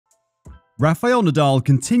Rafael Nadal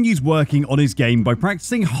continues working on his game by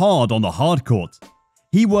practicing hard on the hard court.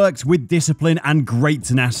 He works with discipline and great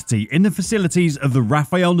tenacity in the facilities of the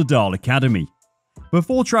Rafael Nadal Academy.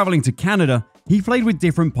 Before traveling to Canada, he played with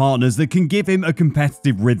different partners that can give him a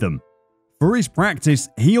competitive rhythm. For his practice,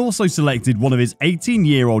 he also selected one of his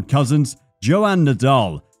 18-year-old cousins, Joan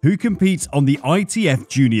Nadal, who competes on the ITF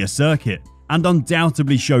Junior circuit and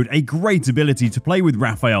undoubtedly showed a great ability to play with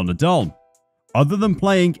Rafael Nadal. Other than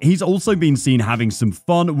playing, he's also been seen having some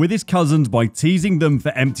fun with his cousins by teasing them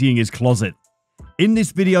for emptying his closet. In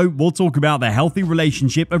this video, we'll talk about the healthy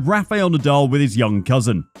relationship of Rafael Nadal with his young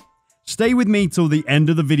cousin. Stay with me till the end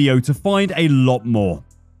of the video to find a lot more.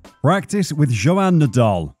 Practice with Joan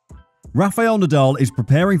Nadal. Rafael Nadal is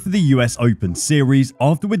preparing for the US Open series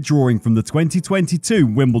after withdrawing from the 2022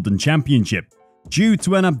 Wimbledon Championship due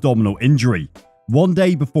to an abdominal injury, one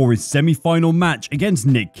day before his semi-final match against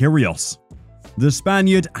Nick Kyrgios. The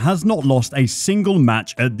Spaniard has not lost a single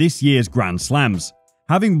match at this year's Grand Slams,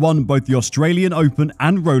 having won both the Australian Open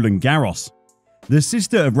and Roland Garros. The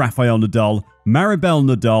sister of Rafael Nadal, Maribel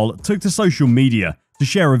Nadal, took to social media to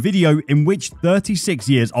share a video in which 36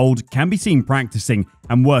 years old can be seen practicing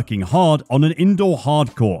and working hard on an indoor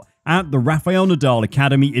hard court at the Rafael Nadal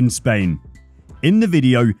Academy in Spain. In the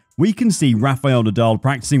video, we can see Rafael Nadal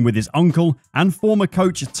practicing with his uncle and former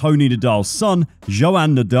coach Tony Nadal's son,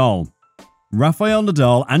 Joan Nadal. Rafael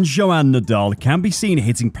Nadal and Joan Nadal can be seen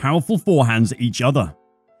hitting powerful forehands at each other.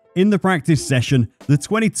 In the practice session, the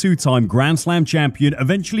 22-time Grand Slam champion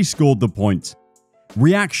eventually scored the point.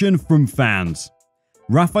 Reaction from fans.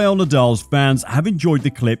 Rafael Nadal's fans have enjoyed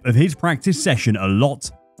the clip of his practice session a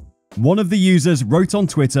lot. One of the users wrote on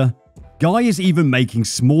Twitter, "Guy is even making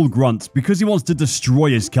small grunts because he wants to destroy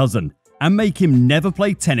his cousin and make him never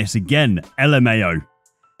play tennis again, LMAO."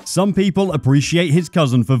 Some people appreciate his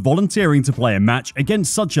cousin for volunteering to play a match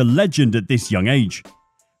against such a legend at this young age.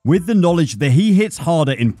 With the knowledge that he hits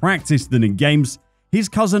harder in practice than in games, his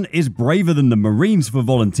cousin is braver than the Marines for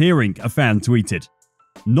volunteering, a fan tweeted.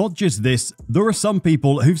 Not just this, there are some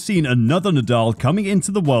people who've seen another Nadal coming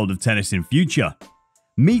into the world of tennis in future.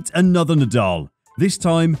 Meet another Nadal, this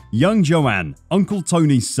time young Joan, Uncle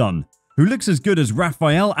Tony's son, who looks as good as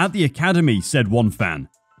Rafael at the academy, said one fan.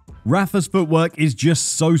 Rafa's footwork is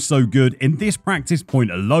just so good in this practice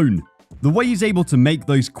point alone. The way he's able to make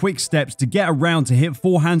those quick steps to get around to hit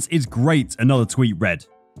forehands is great, another tweet read.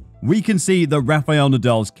 We can see that Rafael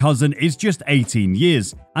Nadal's cousin is just 18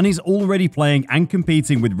 years and is already playing and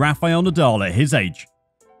competing with Rafael Nadal at his age.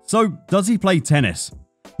 So, does he play tennis?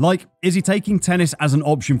 Like, is he taking tennis as an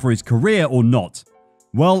option for his career or not?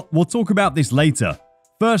 Well, we'll talk about this later.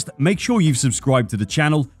 First, make sure you've subscribed to the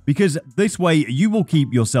channel because this way you will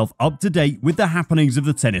keep yourself up to date with the happenings of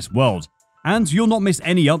the tennis world, and you'll not miss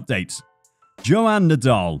any updates. Joan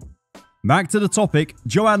Nadal. Back to the topic,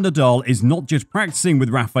 Joan Nadal is not just practicing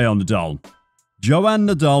with Rafael Nadal. Joan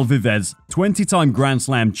Nadal Vivez, 20-time Grand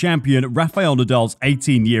Slam champion Rafael Nadal's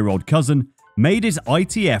 18-year-old cousin, made his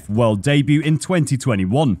ITF World debut in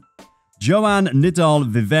 2021. Joan Nadal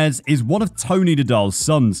Vivez is one of Tony Nadal's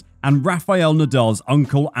sons and Rafael Nadal's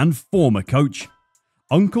uncle and former coach.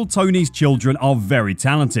 Uncle Tony's children are very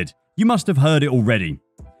talented. You must have heard it already.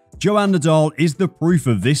 Joan Nadal is the proof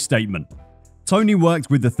of this statement. Tony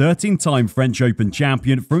worked with the 13-time French Open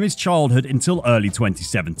champion from his childhood until early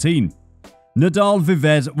 2017. Nadal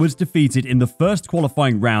Vivez was defeated in the first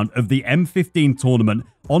qualifying round of the M15 tournament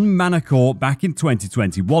on Manacor back in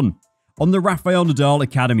 2021 on the Rafael Nadal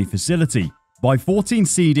Academy facility by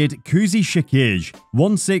 14-seeded Kuzi Shakirj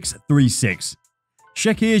 1-6-3-6.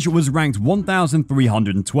 Shakirj was ranked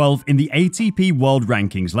 1,312 in the ATP World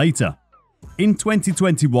Rankings later. In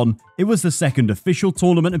 2021, it was the second official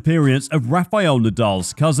tournament appearance of Rafael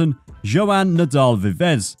Nadal's cousin, Joan Nadal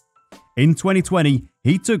Vivez. In 2020,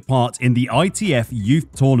 he took part in the ITF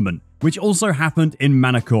Youth Tournament, which also happened in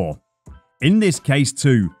Manacor. In this case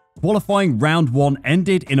too, qualifying round 1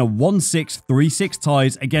 ended in a 1-6-3-6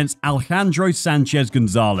 ties against Alejandro Sanchez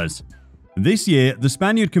Gonzalez. This year, the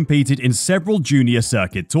Spaniard competed in several junior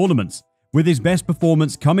circuit tournaments, with his best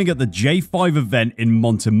performance coming at the J5 event in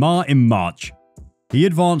Montemar in March. He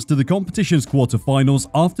advanced to the competition's quarterfinals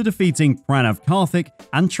after defeating Pranav Karthik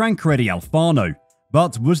and Tancredi Alfano,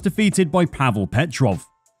 but was defeated by Pavel Petrov.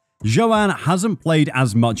 Joan hasn't played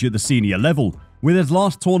as much at the senior level, with his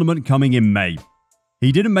last tournament coming in May.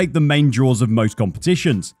 He didn't make the main draws of most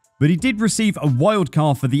competitions, but he did receive a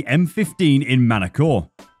wildcard for the M15 in Manacor.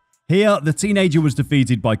 Here, the teenager was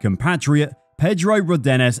defeated by compatriot Pedro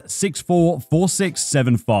Rodenes 6-4,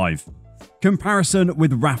 4-6, 7-5. Comparison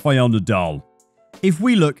with Rafael Nadal. If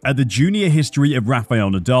we look at the junior history of Rafael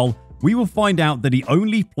Nadal, we will find out that he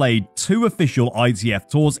only played 2 official ITF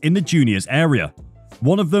tours in the juniors area,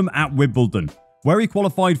 one of them at Wimbledon, where he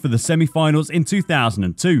qualified for the semi-finals in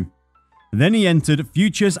 2002. Then he entered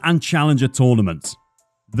Futures and Challenger tournaments.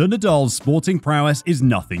 The Nadal's sporting prowess is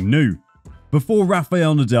nothing new. Before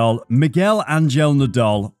Rafael Nadal, Miguel Angel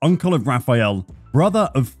Nadal, uncle of Rafael, brother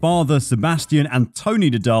of father Sebastian and Tony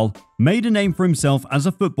Nadal, made a name for himself as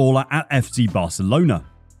a footballer at FC Barcelona,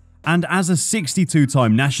 and as a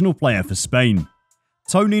 62-time national player for Spain.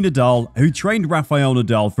 Tony Nadal, who trained Rafael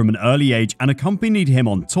Nadal from an early age and accompanied him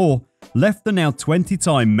on tour, left the now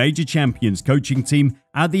 20-time major champions coaching team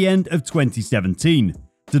at the end of 2017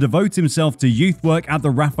 to devote himself to youth work at the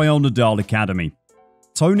Rafael Nadal Academy.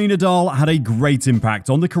 Tony Nadal had a great impact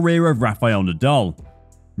on the career of Rafael Nadal.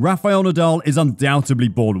 Rafael Nadal is undoubtedly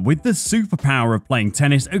born with the superpower of playing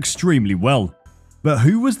tennis extremely well. But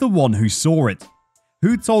who was the one who saw it?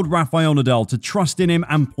 Who told Rafael Nadal to trust in him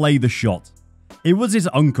and play the shot? It was his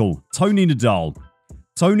uncle, Tony Nadal.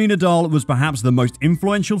 Tony Nadal was perhaps the most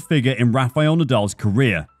influential figure in Rafael Nadal's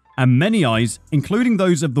career, and many eyes, including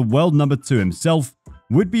those of the world number 2 himself,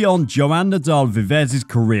 would be on Joan Nadal Vivez's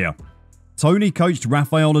career. Tony coached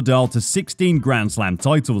Rafael Nadal to 16 Grand Slam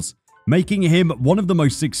titles, making him one of the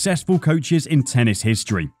most successful coaches in tennis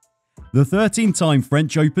history. The 13-time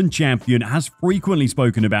French Open champion has frequently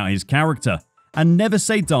spoken about his character and never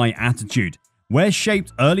say die attitude, where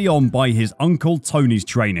shaped early on by his uncle Tony's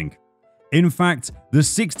training. In fact, the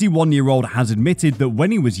 61-year-old has admitted that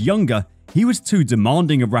when he was younger, he was too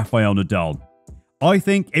demanding of Rafael Nadal. I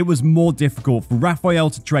think it was more difficult for Rafael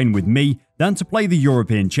to train with me than to play the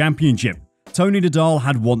European Championship, Tony Nadal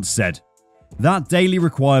had once said. That daily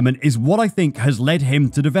requirement is what I think has led him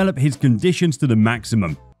to develop his conditions to the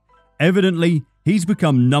maximum. Evidently, he's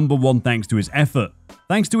become number 1 thanks to his effort,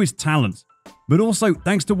 thanks to his talent, but also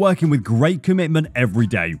thanks to working with great commitment every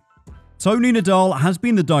day. Tony Nadal has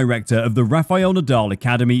been the director of the Rafael Nadal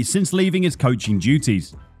Academy since leaving his coaching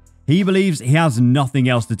duties. He believes he has nothing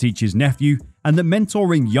else to teach his nephew and that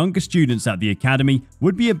mentoring younger students at the academy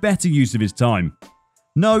would be a better use of his time.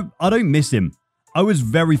 No, I don't miss him. I was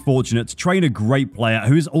very fortunate to train a great player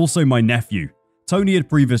who is also my nephew, Tony had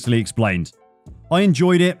previously explained. I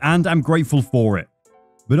enjoyed it and am grateful for it.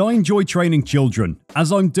 But I enjoy training children,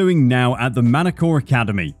 as I'm doing now at the Manacor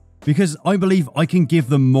Academy, because I believe I can give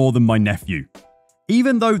them more than my nephew.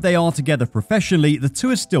 Even though they are together professionally, the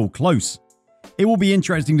two are still close. It will be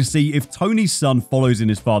interesting to see if Tony's son follows in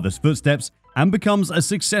his father's footsteps and becomes a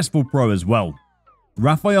successful pro as well.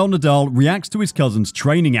 Rafael Nadal reacts to his cousin's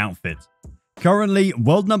training outfit. Currently,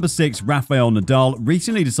 world number 6 Rafael Nadal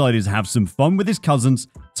recently decided to have some fun with his cousins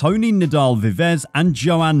Tony Nadal Vivez and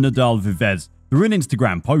Joan Nadal Vivez through an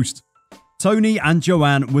Instagram post. Tony and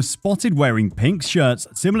Joan were spotted wearing pink shirts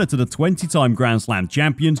similar to the 20-time Grand Slam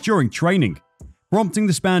champions during training, prompting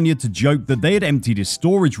the Spaniard to joke that they had emptied his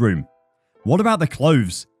storage room. "What about the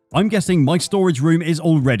clothes? I'm guessing my storage room is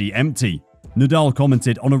already empty," Nadal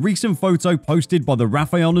commented on a recent photo posted by the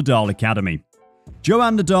Rafael Nadal Academy.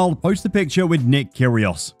 Joan Nadal posted a picture with Nick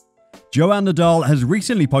Kyrgios. Joan Nadal has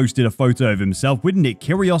recently posted a photo of himself with Nick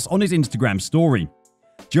Kyrgios on his Instagram story.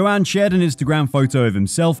 Joan shared an Instagram photo of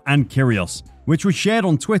himself and Kyrgios, which was shared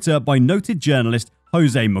on Twitter by noted journalist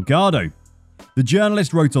Jose Morgado. The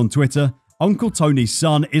journalist wrote on Twitter, "Uncle Tony's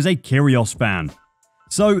son is a Kyrgios fan."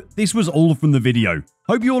 So this was all from the video.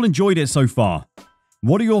 Hope you all enjoyed it so far.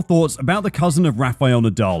 What are your thoughts about the cousin of Rafael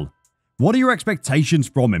Nadal? What are your expectations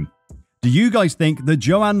from him? Do you guys think that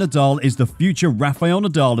Joan Nadal is the future Rafael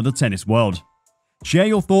Nadal of the tennis world? Share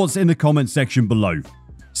your thoughts in the comment section below.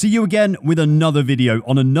 See you again with another video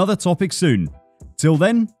on another topic soon. Till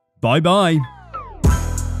then, bye bye.